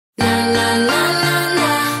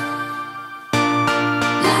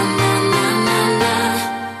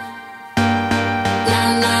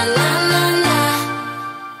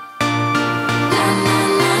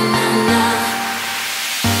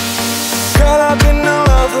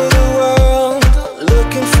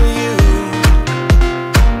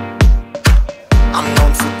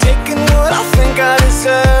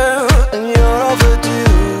And you're overdue.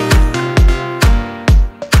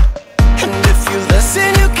 And if you listen,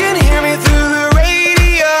 you can hear me through the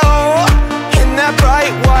radio, in that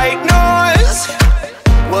bright white noise.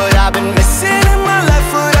 What I've been missing in my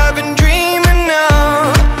life, what I've been dreaming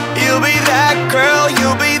of. You'll be that girl,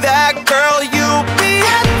 you'll be that girl, you'll be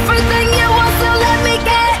everything you want, so let me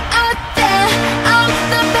get out there. I'm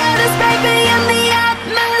the baddest baby in the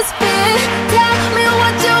atmosphere. Tell me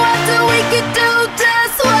what you want, so we can do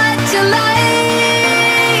just what you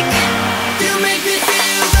like. You make me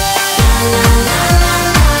feel good.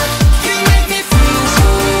 You make me feel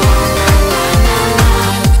good.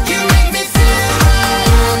 You make me feel good.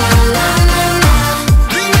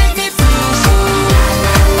 You make me feel good.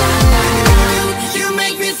 You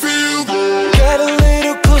make me feel good. Get a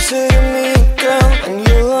little closer to me, girl, and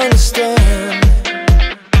you'll understand.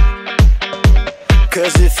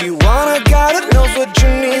 'Cause if you wanna, gotta know what you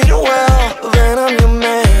need, well, then I'm your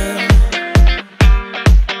man.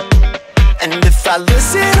 And if I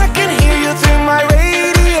listen, I can hear you through my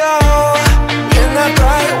radio, in that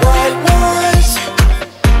bright white noise.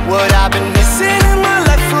 What I've been missing in my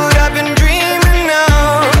life, what I've been dreaming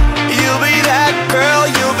of. You'll be that girl,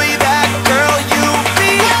 you'll be that girl, you'll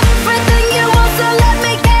be everything you want, so let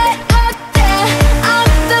me get out there. I'm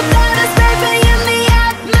the baddest baby in the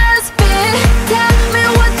atmosphere. Tell me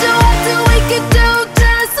what you want, so we can do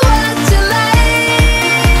just what you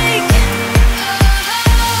like.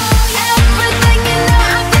 Everything you know,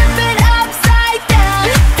 I flip it upside down.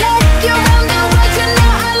 Take you round the world, you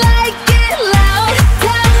know I like it loud.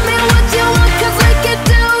 Tell me what you want, 'cause we can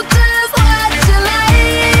do just what you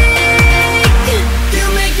like. You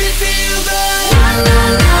make me feel good. La la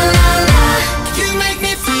la la. You make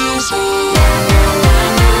me feel good.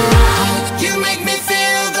 You make me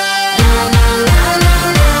feel good.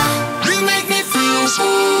 You make me feel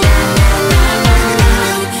good.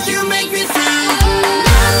 You make me feel good.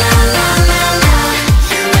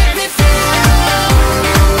 You make me feel good.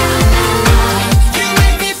 You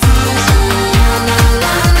make me feel good.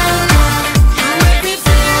 You make me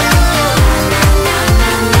feel.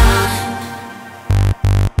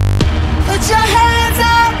 Put your hands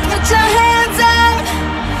up, put your hands up.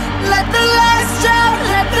 Let the lights drop,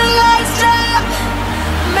 let the lights drop.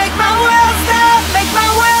 Make my way